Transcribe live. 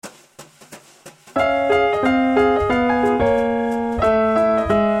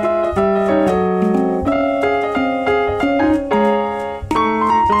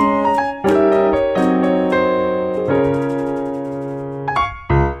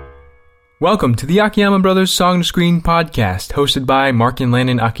Welcome to the Akiyama Brothers Song to Screen podcast, hosted by Mark and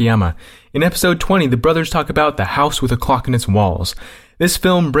Landon Akiyama. In episode 20, the brothers talk about The House with a Clock in Its Walls. This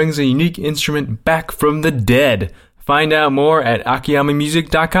film brings a unique instrument back from the dead. Find out more at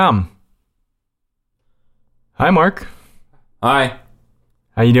akiyamamusic.com. Hi, Mark. Hi.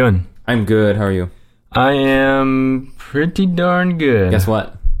 How you doing? I'm good. How are you? I am pretty darn good. Guess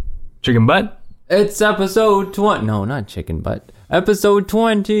what? Chicken butt? It's episode 20. No, not chicken butt. Episode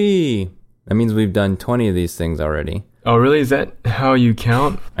 20. That means we've done 20 of these things already. Oh, really? Is that how you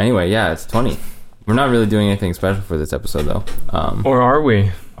count? Anyway, yeah, it's 20. We're not really doing anything special for this episode, though. Or are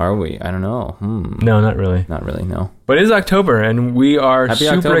we? Are we? I don't know. No, not really. Not really, no. But it is October, and we are Happy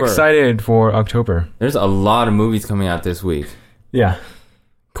super October. excited for October. There's a lot of movies coming out this week. Yeah.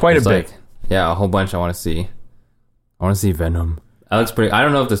 Quite It's a bit. like, yeah, a whole bunch I want to see. I want to see Venom. That looks pretty... I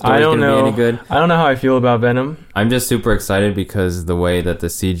don't know if the story's going to be any good. I don't know how I feel about Venom. I'm just super excited because the way that the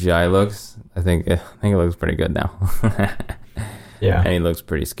CGI looks, I think it looks pretty good now. Yeah. And he looks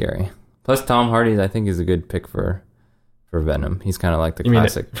pretty scary. Plus, Tom Hardy, I think, is a good pick for Venom. He's kind of like the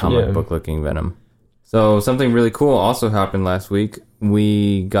classic comic book looking Venom. So something really cool also happened last week.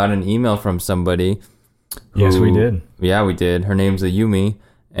 We got an email from somebody. Yes, we did. Yeah, we did. Her name's Ayumi,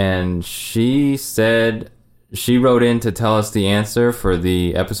 and she said she wrote in to tell us the answer for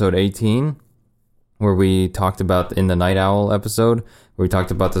the episode 18, where we talked about in the Night Owl episode, where we talked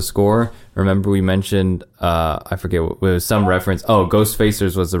about the score. Remember we mentioned, I forget, it was some reference. Oh,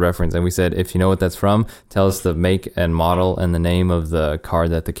 Ghostfacers was the reference. And we said, if you know what that's from, tell us the make and model and the name of the car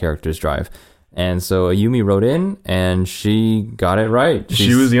that the characters drive. And so Ayumi wrote in and she got it right.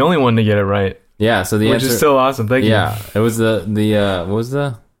 She was the only one to get it right. Yeah. So the Which answer, is still awesome. Thank you. Yeah. It was what was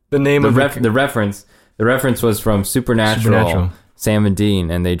the name of the reference? The reference was from Supernatural. Sam and Dean,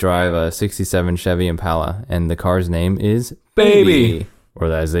 and they drive a 67 Chevy Impala, and the car's name is Baby.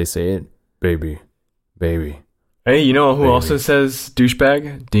 Or as they say it, Baby. Hey, you know who also says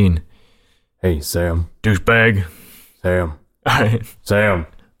douchebag? Dean. Hey, Sam. Douchebag. Sam. All right. Sam.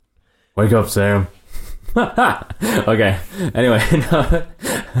 Wake up, Sam. Okay. Anyway.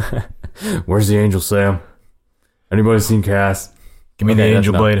 Where's the angel, Sam? Anybody seen Cass? Give me the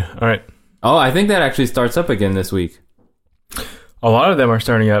angel blade. All right. Oh, I think that actually starts up again this week. A lot of them are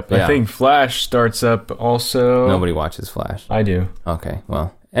starting up. Yeah. I think Flash starts up also. Nobody watches Flash. I do. Okay,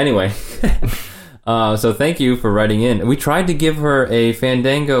 well, anyway. So thank you for writing in. We tried to give her a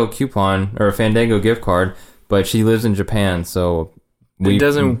Fandango coupon, or a Fandango gift card, but she lives in Japan, so... It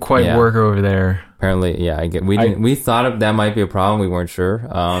doesn't quite work over there. Apparently, yeah. We thought that might be a problem. We weren't sure.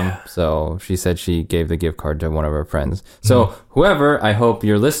 So she said she gave the gift card to one of her friends. So whoever, I hope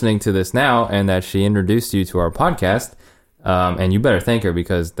you're listening to this now and that she introduced you to our podcast. And you better thank her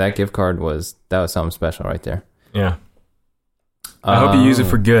because that gift card was something special right there. Yeah. I hope you use it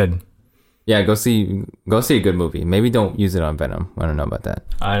for good. Yeah, go see a good movie. Maybe don't use it on Venom. I don't know about that.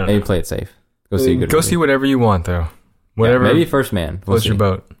 I don't know. Maybe play it safe. Go see a good movie. Go see whatever you want though. Whatever. Yeah, maybe First Man. Floats your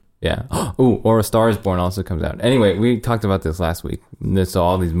boat. Yeah. Ooh, or A Star Is Born also comes out. Anyway, we talked about this last week. So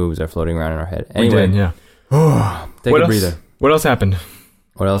all these movies are floating around in our head. Anyway, we did, yeah. Take a breather. What else happened?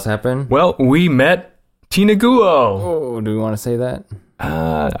 What else happened? Well, we met Tina Guo. Oh, do we want to say that?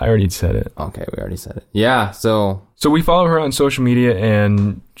 I already said it. Okay, we already said it. Yeah, so we follow her on social media,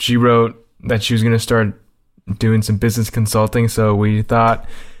 and she wrote that she was going to start doing some business consulting, so we thought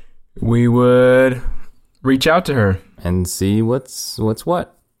we would reach out to her. And see what's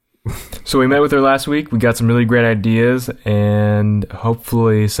what. So we met with her last week. We got some really great ideas, and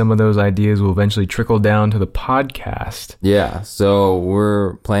hopefully some of those ideas will eventually trickle down to the podcast. Yeah, so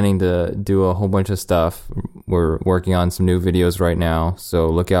we're planning to do a whole bunch of stuff. We're working on some new videos right now, so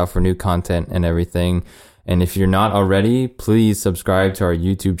look out for new content and everything. And if you're not already, please subscribe to our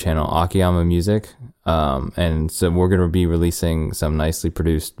YouTube channel, Akiyama Music. And so we're going to be releasing some nicely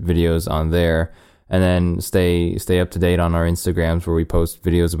produced videos on there. And then stay up to date on our Instagrams where we post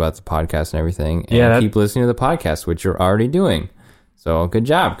videos about the podcast and everything. And keep listening to the podcast, which you're already doing. So good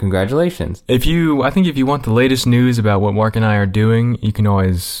job. Congratulations. I think if you want the latest news about what Mark and I are doing, you can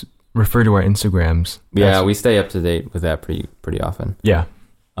always refer to our Instagrams. Yeah, we stay up to date with that pretty often. Yeah.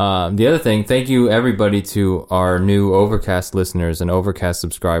 The other thing, thank you everybody to our new Overcast listeners and Overcast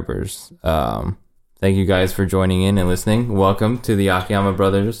subscribers. Thank you guys for joining in and listening. Welcome to the Akiyama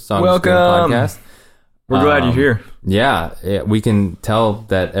Brothers Song to Screen podcast. We're glad you're here. Yeah, we can tell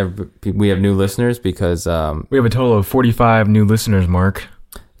that we have new listeners because... we have a total of 45 new listeners, Mark.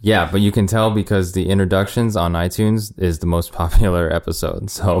 Yeah, but you can tell because the introductions on iTunes is the most popular episode.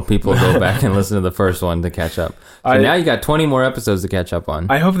 So people go back and listen to the first one to catch up. So now you got 20 more episodes to catch up on.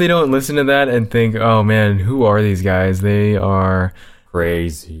 I hope they don't listen to that and think, oh man, who are these guys? They are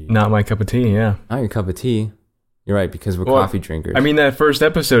Crazy. Not my cup of tea, yeah. Not your cup of tea. You're right, because we're coffee drinkers. I mean, that first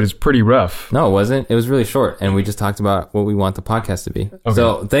episode is pretty rough. No, it wasn't. It was really short, and we just talked about what we want the podcast to be. Okay.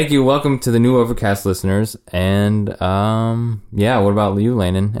 So, thank you. Welcome to the new Overcast listeners. And, yeah, what about you,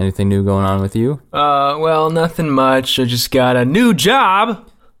 Landon? Anything new going on with you? Well, nothing much. I just got a new job.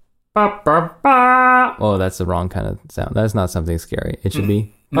 Oh, that's the wrong kind of sound. That's not something scary. It should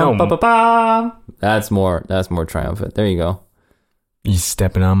be. No. That's more triumphant. There you go. You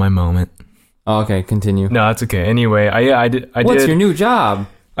stepping on my moment. Oh, okay, continue. No, that's okay. Anyway, I did. What's your new job?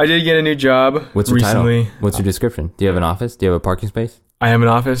 I did get a new job. What's your recently. title? What's your description? Do you have an office? Do you have a parking space? I have an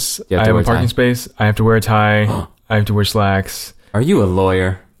office. I have a parking space. I have to wear a tie. I have to wear slacks. Are you a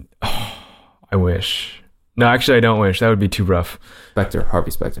lawyer? I wish. No, actually, I don't wish. That would be too rough. Harvey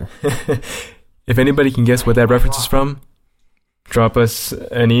Specter. If anybody can guess what that reference is from, drop us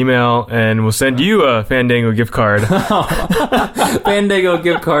an email and we'll send you a Fandango gift card. Fandango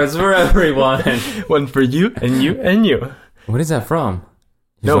gift cards for everyone. One for you and you and you. What is that from?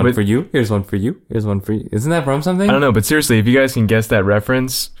 Here's one for you. Here's one for you. Here's one for you. Isn't that from something? I don't know, but seriously, if you guys can guess that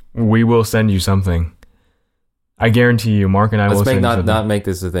reference, we will send you something. I guarantee you, Mark and I will send you something. Not make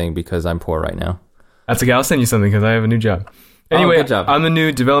this a thing because I'm poor right now. That's okay. I'll send you something because I have a new job. Anyway, good job. I'm the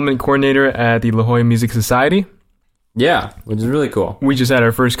new development coordinator at the La Jolla Music Society. Yeah, which is really cool. We just had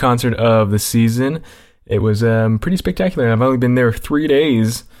our first concert of the season. It was pretty spectacular. I've only been there 3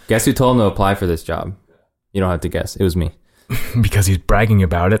 days. Guess who told him to apply for this job? You don't have to guess. It was me. Because he's bragging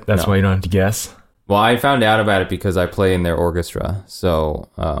about it. That's why you don't have to guess. Well, I found out about it because I play in their orchestra. So,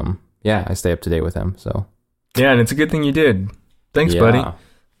 yeah, I stay up to date with them. So, yeah, and it's a good thing you did. Thanks, buddy.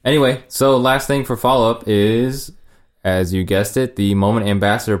 Anyway, so last thing for follow-up is, as you guessed it, the Moment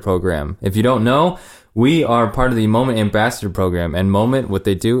Ambassador Program. If you don't know, we are part of the Moment Ambassador Program, and Moment, what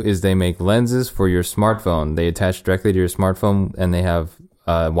they do is they make lenses for your smartphone. They attach directly to your smartphone, and they have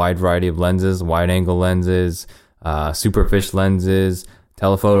a wide variety of lenses, wide-angle lenses, superfish lenses,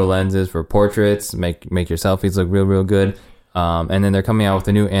 telephoto lenses for portraits, make your selfies look real, real good. And then they're coming out with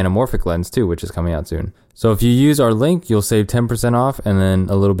a new anamorphic lens, too, which is coming out soon. So if you use our link, you'll save 10% off, and then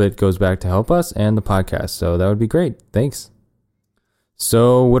a little bit goes back to help us and the podcast. So that would be great. Thanks.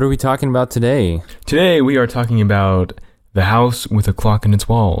 So, what are we talking about today? Today, we are talking about The House with a Clock in Its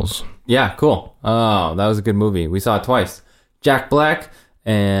Walls. Yeah, cool. Oh, that was a good movie. We saw it twice. Jack Black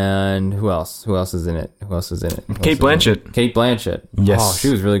and who else? Who else is in it? Kate Blanchett. Kate Blanchett. Yes. Oh, she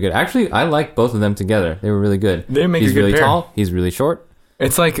was really good. Actually, I liked both of them together. They were really good. They make He's a good really pair. tall. He's really short.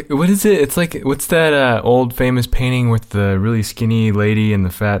 It's like, what is it? It's like, what's that old famous painting with the really skinny lady and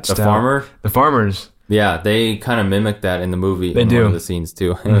the fat The stout? Farmer? The Farmers. Yeah, they kind of mimicked that in the movie. They do. One of the scenes,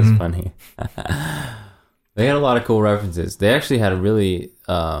 too. It was funny. They had a lot of cool references. They actually had a really...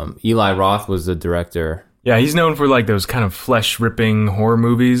 Eli Roth was the director. Yeah, he's known for like those kind of flesh-ripping horror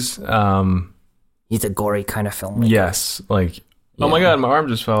movies. He's a gory kind of filmmaker. Yes, like, oh my god, my arm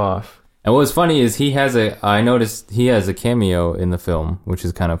just fell off. And what's funny is I noticed he has a cameo in the film, which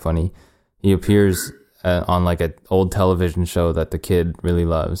is kind of funny. He appears on like an old television show that the kid really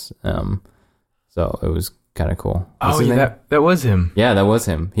loves. So it was kind of cool. What's his name? That was him. Yeah, that was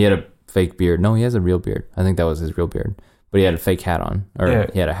him. He had a fake beard. No, he has a real beard. I think that was his real beard. But he had a fake hat on.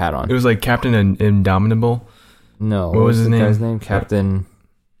 He had a hat on. It was like Captain Indomitable. No. What was his name? Guy's name? Captain...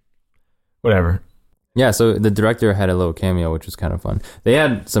 Whatever. Yeah, so the director had a little cameo, which was kind of fun. They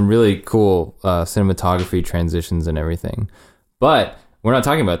had some really cool cinematography transitions and everything. But we're not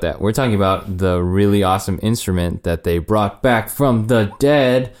talking about that. We're talking about the really awesome instrument that they brought back from the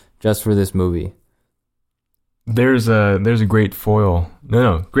dead just for this movie. There's a great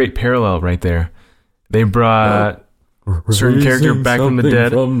great parallel right there. They brought a certain character back from the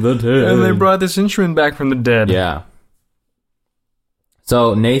dead, and they brought this instrument back from the dead. Yeah.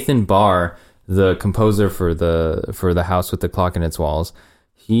 So Nathan Barr, the composer for the House with the Clock in Its Walls,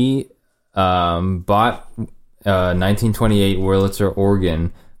 he bought a 1928 Wurlitzer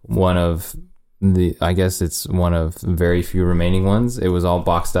organ, I guess it's one of very few remaining ones. It was all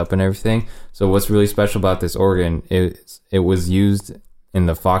boxed up and everything. So what's really special about this organ is it was used in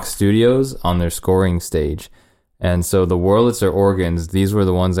the Fox Studios on their scoring stage. And so the Wurlitzer organs, these were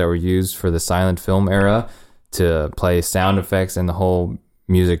the ones that were used for the silent film era to play sound effects and the whole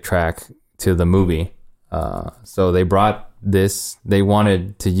music track to the movie. So they brought this, they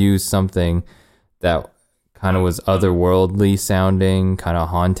wanted to use something that kind of was otherworldly sounding, kind of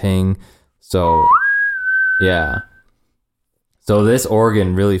haunting. So, yeah. So this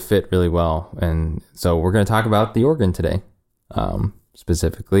organ really fit really well. And so we're going to talk about the organ today.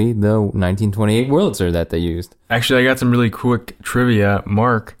 Specifically, the 1928 Wurlitzer that they used. Actually, I got some really quick trivia.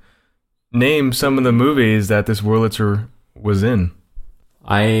 Mark, name some of the movies that this Wurlitzer was in.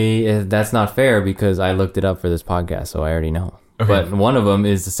 That's not fair because I looked it up for this podcast, so I already know. Okay. But one of them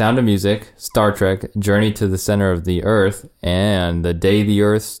is The Sound of Music, Star Trek, Journey to the Center of the Earth, and The Day the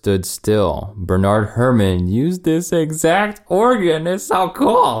Earth Stood Still. Bernard Herrmann used this exact organ. It's so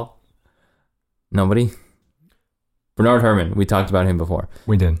cool. Nobody? Bernard Herrmann. We talked about him before.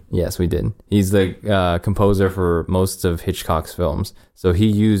 We did. Yes, we did. He's the composer for most of Hitchcock's films. So he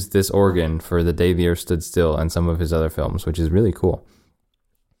used this organ for The Day the Earth Stood Still and some of his other films, which is really cool.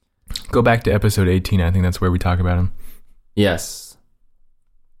 Go back to episode 18. I think that's where we talk about him. Yes.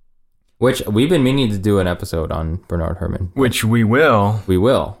 Which we've been meaning to do an episode on Bernard Herrmann. Which we will. We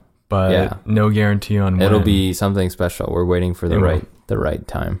will. But yeah. No guarantee on when. It'll be something special. We're waiting for the right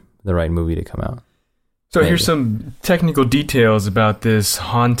time, the right movie to come out. So here's some technical details about this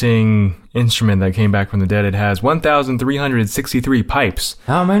haunting instrument that came back from the dead. It has 1,363 pipes.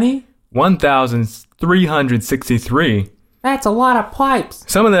 How many? 1,363. That's a lot of pipes.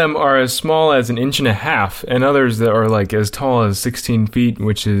 Some of them are as small as 1.5 inches, and others that are like as tall as 16 feet,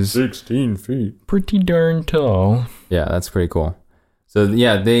 which is 16 feet. Pretty darn tall. Yeah, that's pretty cool. So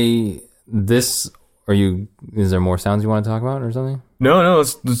yeah, is there more sounds you want to talk about or something? No,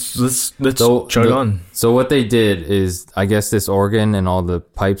 let's chug on. So what they did is, I guess this organ and all the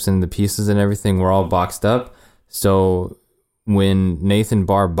pipes and the pieces and everything were all boxed up. So when Nathan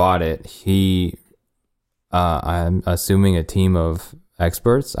Barr bought it, he, I'm assuming a team of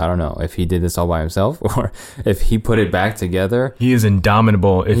experts. I don't know if he did this all by himself or if he put it back together. He is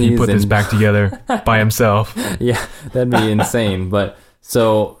indomitable if he put this back together by himself. Yeah, that'd be insane. But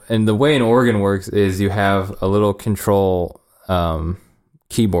so, and the way an organ works is you have a little control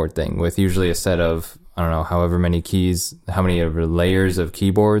keyboard thing with usually a set of, I don't know, however many keys, how many layers of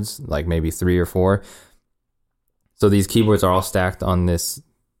keyboards, like maybe 3 or 4. So these keyboards are all stacked on this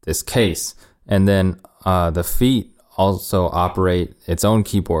case. And then the feet also operate its own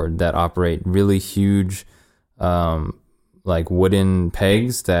keyboard that operate really huge like wooden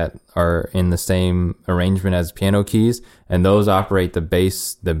pegs that are in the same arrangement as piano keys, and those operate the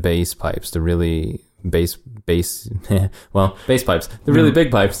bass pipes, the really bass pipes, the really big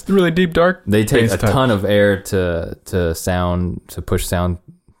pipes, the really deep dark. They take a ton of air to push sound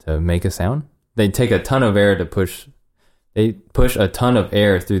to make a sound. They take a ton of air to push. They push a ton of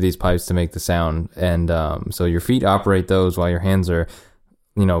air through these pipes to make the sound, and so your feet operate those while your hands are,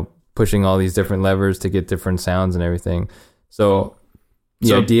 pushing all these different levers to get different sounds and everything. So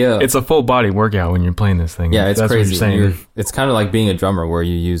the idea, it's a full body workout when you're playing this thing. Yeah, it's That's crazy. What you're saying. It's kind of like being a drummer where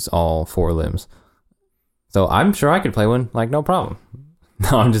you use all 4 limbs. So I'm sure I could play one, like no problem.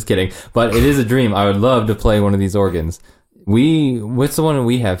 No, I'm just kidding. But it is a dream. I would love to play one of these organs. What's the one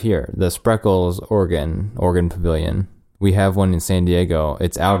we have here? The Spreckles organ pavilion. We have one in San Diego.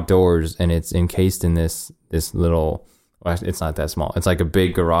 It's outdoors and it's encased in this little, well, it's not that small. It's like a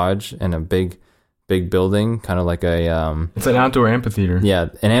big garage and a big building, kind of like a it's an outdoor amphitheater. Yeah,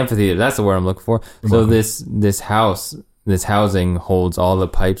 an amphitheater. That's the word I'm looking for. So this housing holds all the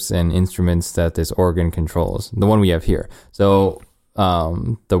pipes and instruments that this organ controls. The one we have here. So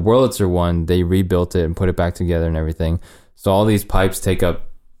the Wurlitzer one, they rebuilt it and put it back together and everything. So all these pipes take up,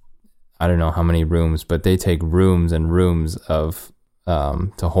 I don't know how many rooms, but they take rooms and rooms of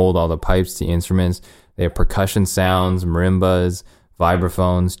to hold all the pipes, the instruments. They have percussion sounds, marimbas,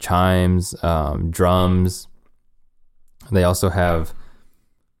 vibraphones, chimes, drums. They also have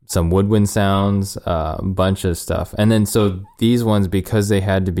some woodwind sounds, a bunch of stuff. And then so these ones, because they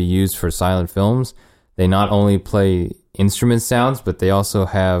had to be used for silent films, they not only play instrument sounds, but they also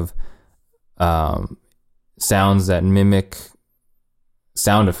have sounds that mimic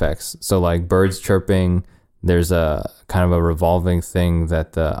sound effects. So like birds chirping, there's a kind of a revolving thing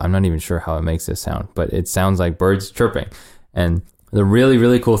that I'm not even sure how it makes this sound, but it sounds like birds chirping. And the really,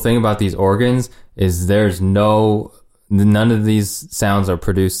 really cool thing about these organs is none of these sounds are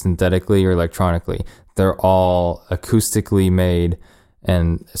produced synthetically or electronically. They're all acoustically made,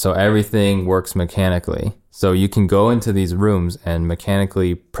 and so everything works mechanically. So you can go into these rooms and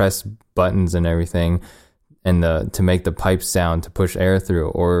mechanically press buttons and everything, and to make the pipe sound to push air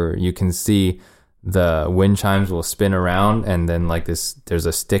through. Or you can see the wind chimes will spin around, and then like this, there's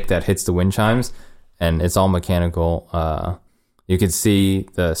a stick that hits the wind chimes, and it's all mechanical. You could see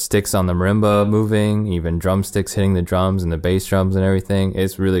the sticks on the marimba moving, even drumsticks hitting the drums and the bass drums and everything.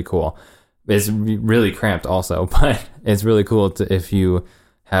 It's really cool. It's really cramped also, but it's really cool if you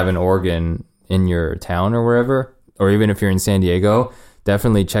have an organ in your town or wherever, or even if you're in San Diego,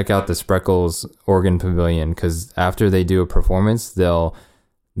 definitely check out the Spreckles Organ Pavilion, because after they do a performance, they'll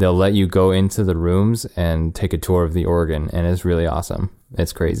let you go into the rooms and take a tour of the organ, and it's really awesome.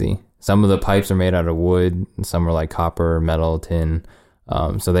 It's crazy. Some of the pipes are made out of wood, some are like copper, metal, tin.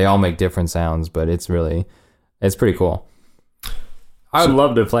 So they all make different sounds, but it's pretty cool. I would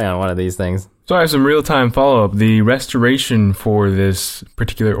love to play on one of these things. So I have some real-time follow-up. The restoration for this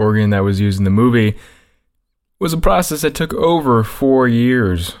particular organ that was used in the movie was a process that took over 4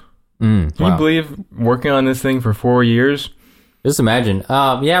 years. Can you believe working on this thing for 4 years? Just imagine.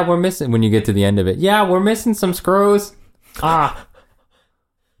 Yeah, we're missing, when you get to the end of it. Yeah, we're missing some screws.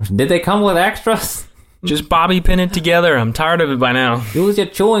 Did they come with extras? Just bobby pin it together. I'm tired of it by now. Use your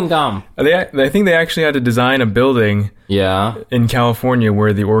chewing gum. I think they actually had to design a building in California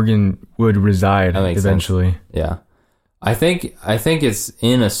where the organ would reside eventually. Sense. Yeah. I think it's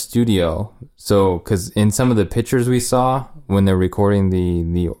in a studio. So, because in some of the pictures we saw when they're recording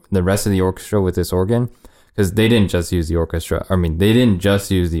the rest of the orchestra with this organ, because they didn't just use the orchestra. I mean, they didn't just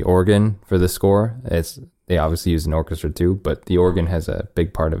use the organ for the score. They obviously use an orchestra too, but the organ has a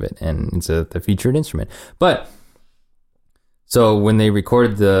big part of it, and it's the featured instrument. But so when they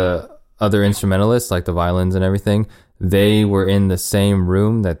recorded the other instrumentalists, like the violins and everything, they were in the same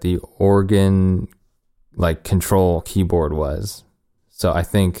room that the organ like control keyboard was. So I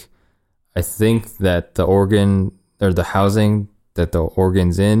think that the organ, or the housing that the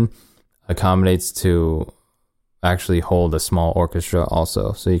organ's in, accommodates to actually hold a small orchestra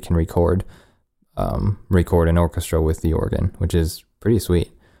also, so you can record an orchestra with the organ, which is pretty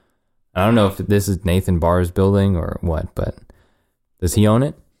sweet. I don't know if this is Nathan Barr's building or what, but does he own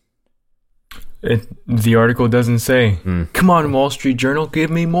it? The article doesn't say. Come on, Wall Street Journal,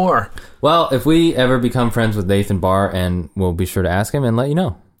 give me more. Well, if we ever become friends with Nathan Barr, and we'll be sure to ask him and let you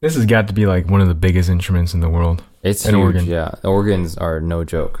know. This has got to be like one of the biggest instruments in the world. It's huge, organ. Yeah. Organs are no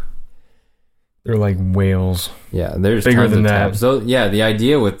joke. They're like whales. Yeah, there's bigger tons than of that. tabs. So yeah, the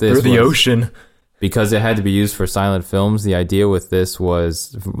idea with this the ocean. Because it had to be used for silent films, the idea with this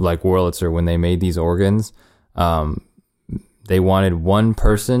was, like Wurlitzer, when they made these organs, they wanted one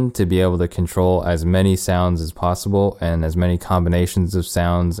person to be able to control as many sounds as possible and as many combinations of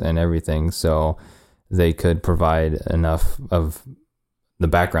sounds and everything, so they could provide enough of the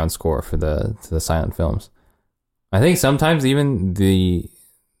background score for the silent films. I think sometimes even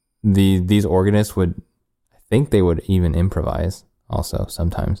these organists would even improvise also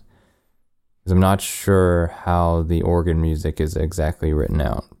sometimes. Because I'm not sure how the organ music is exactly written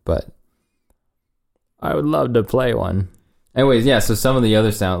out, but I would love to play one. Anyways, yeah, so some of the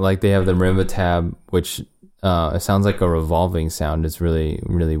other sound, like they have the marimba tab, which it sounds like a revolving sound. It's really,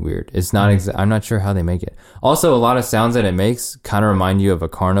 really weird. It's not I'm not sure how they make it. Also, a lot of sounds that it makes kind of remind you of a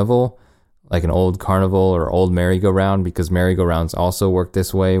carnival, like an old carnival or old merry-go-round, because merry-go-rounds also work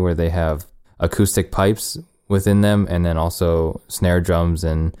this way, where they have acoustic pipes within them, and then also snare drums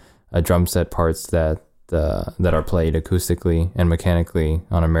and drum set parts that are played acoustically and mechanically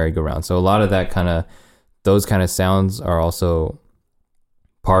on a merry-go-round. So a lot of those kind of sounds are also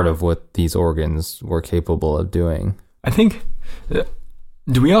part of what these organs were capable of doing. I think,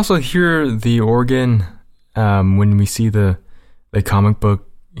 do we also hear the organ when we see the comic book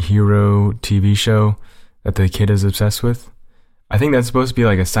hero TV show that the kid is obsessed with? I think that's supposed to be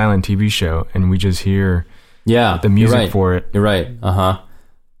like a silent TV show, and we just hear the music for it. You're right.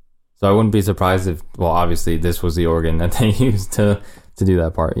 So I wouldn't be surprised if, well, obviously this was the organ that they used to do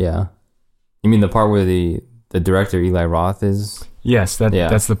that part. Yeah. You mean the part where the director Eli Roth is? Yes,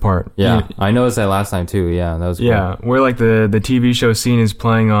 that's the part. Yeah, I noticed that last time too. Yeah, that was cool. Yeah, where like the TV show scene is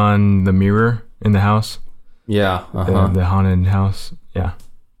playing on the mirror in the house. Yeah. The haunted house. Yeah.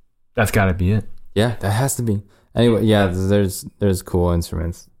 That's got to be it. Yeah, that has to be. Anyway, yeah, there's cool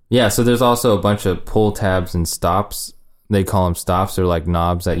instruments. Yeah, so there's also a bunch of pull tabs and stops. They call them stops. They're like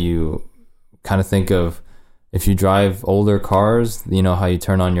knobs that you kind of think of if you drive older cars, you know how you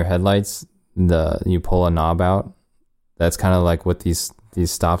turn on your headlights, you pull a knob out. That's kind of like what these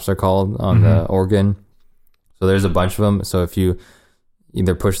stops are called on the organ. So there's a bunch of them. So if you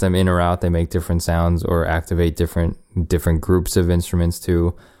either push them in or out, they make different sounds or activate different groups of instruments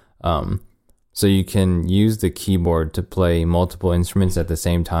too. So you can use the keyboard to play multiple instruments at the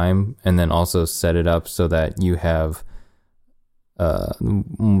same time, and then also set it up so that you have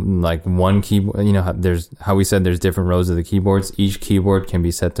like one keyboard. You know, there's how we said there's different rows of the keyboards. Each keyboard can be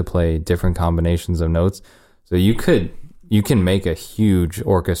set to play different combinations of notes. So you can make a huge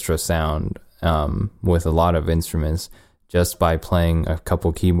orchestra sound with a lot of instruments just by playing a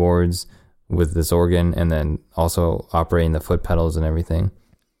couple keyboards with this organ, and then also operating the foot pedals and everything.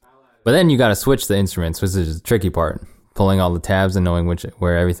 But then you got to switch the instruments, which is the tricky part, pulling all the tabs and knowing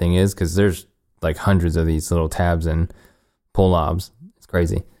where everything is, because there's like hundreds of these little tabs and pull knobs. It's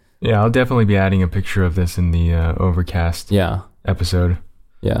crazy. Yeah, I'll definitely be adding a picture of this in the Overcast episode.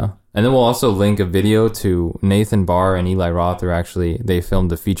 Yeah. And then we'll also link a video to Nathan Barr and Eli Roth. They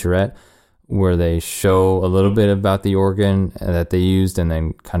filmed a featurette where they show a little bit about the organ that they used and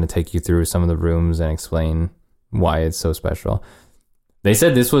then kind of take you through some of the rooms and explain why it's so special. They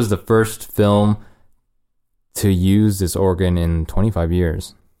said this was the first film to use this organ in 25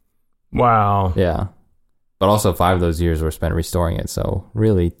 years. Wow. Yeah. But also 5 of those years were spent restoring it. So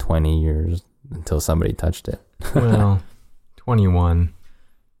really 20 years until somebody touched it. Well, 21.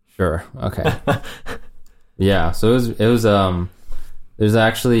 Sure. Okay. Yeah. So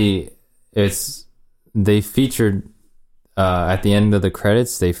they featured, at the end of the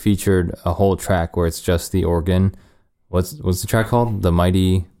credits, they featured a whole track where it's just the organ. What's the track called? The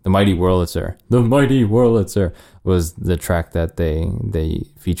Mighty Wurlitzer. The Mighty Wurlitzer was the track that they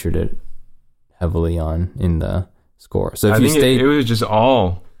featured it heavily on in the score. So if it was just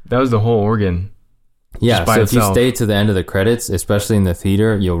that was the whole organ. Yeah, so if you itself. stay to the end of the credits, especially in the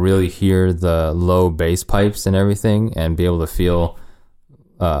theater, you'll really hear the low bass pipes and everything and be able to feel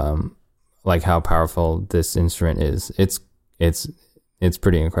like how powerful this instrument is. It's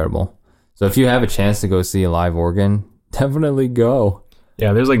pretty incredible. So if you have a chance to go see a live organ, definitely go.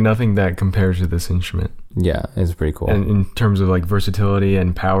 Yeah, there's like nothing that compares to this instrument. Yeah, it's pretty cool. And in terms of like versatility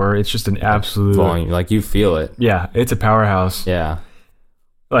and power, it's just an absolute volume. Like you feel it. Yeah, it's a powerhouse. Yeah.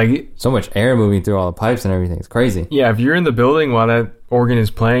 Like so much air moving through all the pipes and everything. It's crazy. Yeah, if you're in the building while that organ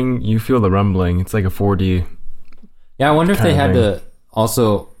is playing, you feel the rumbling. It's like a 4D. Yeah, I wonder if they had to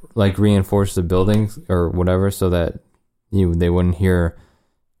also like reinforce the buildings or whatever so that they wouldn't hear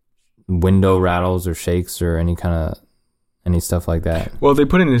window rattles or shakes or any stuff like that. Well, if they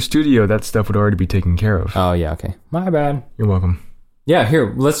put it in the studio, that stuff would already be taken care of. Oh yeah, okay. My bad. You're welcome. Yeah,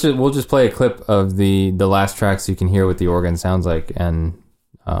 here, we'll just play a clip of the last track so you can hear what the organ sounds like. And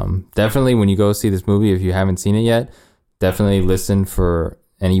definitely when you go see this movie, if you haven't seen it yet, definitely listen for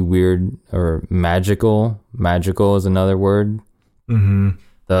any weird or magical is another word. Mm-hmm.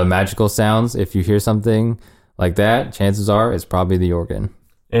 The magical sounds. If you hear something like that, chances are it's probably the organ.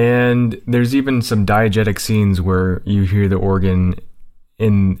 And there's even some diegetic scenes where you hear the organ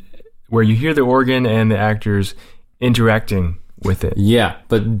and the actors interacting with it. Yeah,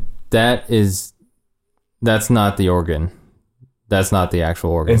 but that's not the organ. That's not the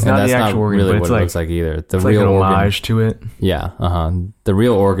actual organ. It's not the actual organ, really but what it's it like, looks like either. The it's real like an organ, homage to it. Yeah, the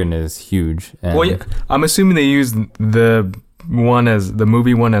real organ is huge. And well, yeah, I'm assuming they used the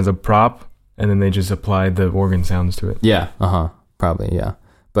movie one as a prop, and then they just applied the organ sounds to it. Yeah, probably, yeah.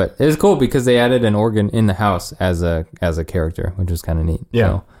 But it's cool because they added an organ in the house as a character, which was kind of neat. Yeah.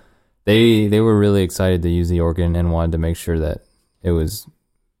 So they were really excited to use the organ and wanted to make sure that it was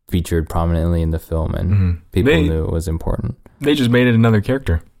featured prominently in the film and people knew it was important. They just made it another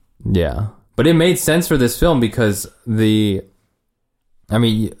character. Yeah. But it made sense for this film because I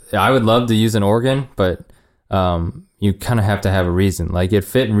would love to use an organ, but you kind of have to have a reason. Like it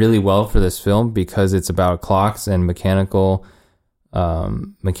fit really well for this film because it's about clocks and mechanical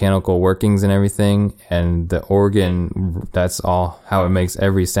workings and everything, and the organ, that's all how it makes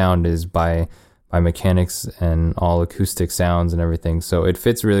every sound is by mechanics and all acoustic sounds and everything. So it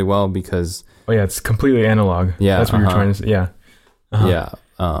fits really well because it's completely analog. Yeah, that's what you're trying to say. Yeah. Yeah.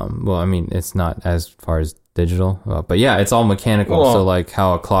 Well, I mean, it's not as far as digital, but yeah, it's all mechanical. So like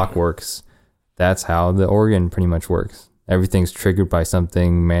how a clock works, that's how the organ pretty much works. Everything's triggered by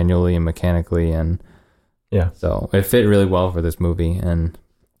something manually and mechanically, and yeah. So it fit really well for this movie, and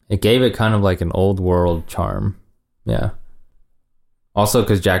it gave it kind of like an old world charm. Yeah. Also,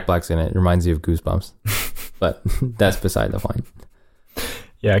 because Jack Black's in it reminds you of Goosebumps, but that's beside the point.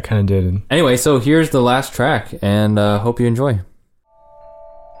 Yeah, it kind of did. Anyway, so here's the last track, and hope you enjoy.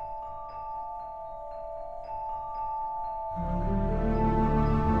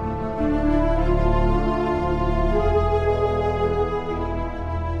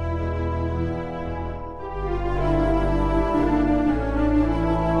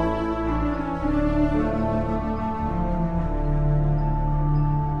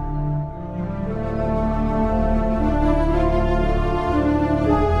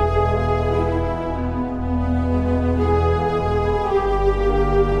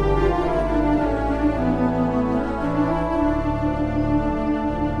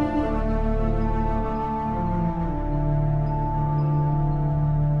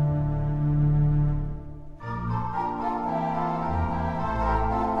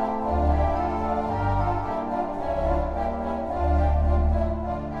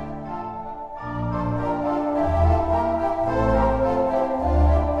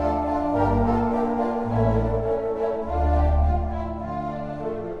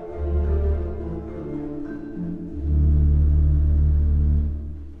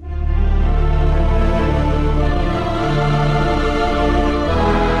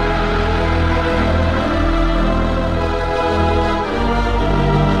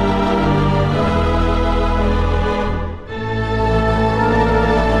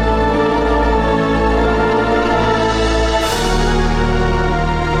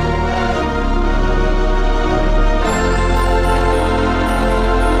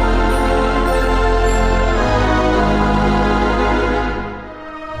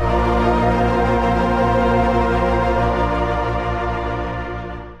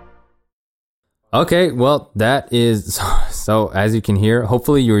 Okay, well, that is so. As you can hear,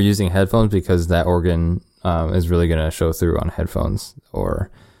 hopefully you were using headphones because that organ is really going to show through on headphones,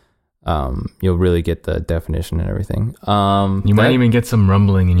 or you'll really get the definition and everything. You might even get some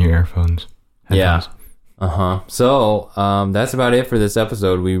rumbling in your earphones. Yeah. So that's about it for this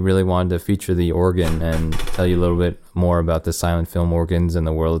episode. We really wanted to feature the organ and tell you a little bit more about the silent film organs and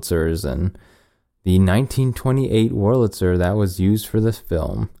the Wurlitzers and the 1928 Wurlitzer that was used for this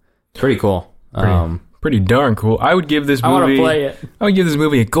film. Pretty cool. Pretty darn cool. I would give this movie. I want to play it. I would give this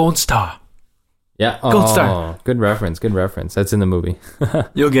movie a gold star. Yeah, Gold star. Good reference. That's in the movie.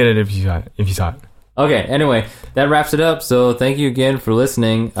 You'll get it if you saw it. Okay. Anyway, that wraps it up. So thank you again for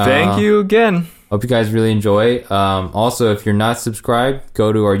listening. Thank you again. Hope you guys really enjoy. Also, if you're not subscribed,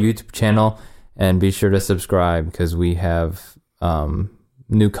 go to our YouTube channel and be sure to subscribe because we have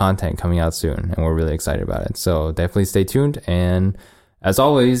new content coming out soon, and we're really excited about it. So definitely stay tuned. And as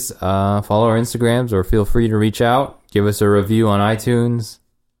always, follow our Instagrams or feel free to reach out. Give us a review on iTunes.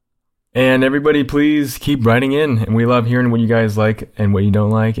 And everybody, please keep writing in. And we love hearing what you guys like and what you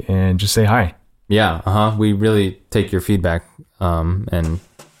don't like. And just say hi. Yeah, we really take your feedback and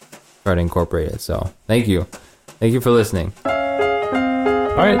try to incorporate it. So thank you. Thank you for listening. All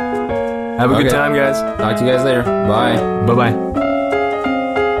right. Have a good time, guys. Talk to you guys later. Bye. Bye-bye.